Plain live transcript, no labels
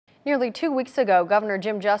Nearly 2 weeks ago, Governor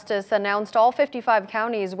Jim Justice announced all 55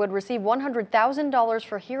 counties would receive $100,000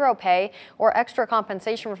 for hero pay or extra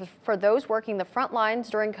compensation for those working the front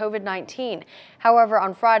lines during COVID-19. However,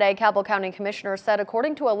 on Friday, Cabell County commissioners said,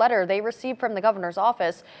 according to a letter they received from the governor's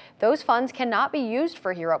office, those funds cannot be used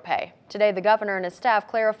for hero pay. Today, the governor and his staff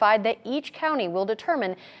clarified that each county will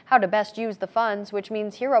determine how to best use the funds, which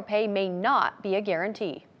means hero pay may not be a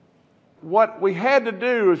guarantee. What we had to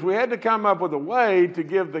do is we had to come up with a way to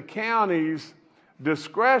give the counties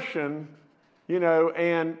discretion,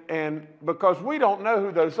 and because we don't know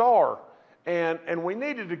who those are. And we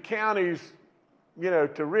needed the counties,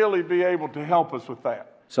 to really be able to help us with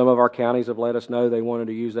that. Some of our counties have let us know they wanted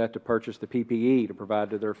to use that to purchase the PPE to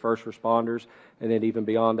provide to their first responders, and then even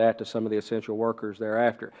beyond that to some of the essential workers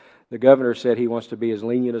thereafter. The governor said he wants to be as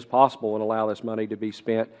lenient as possible and allow this money to be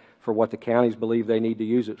spent for what the counties believe they need to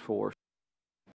use it for.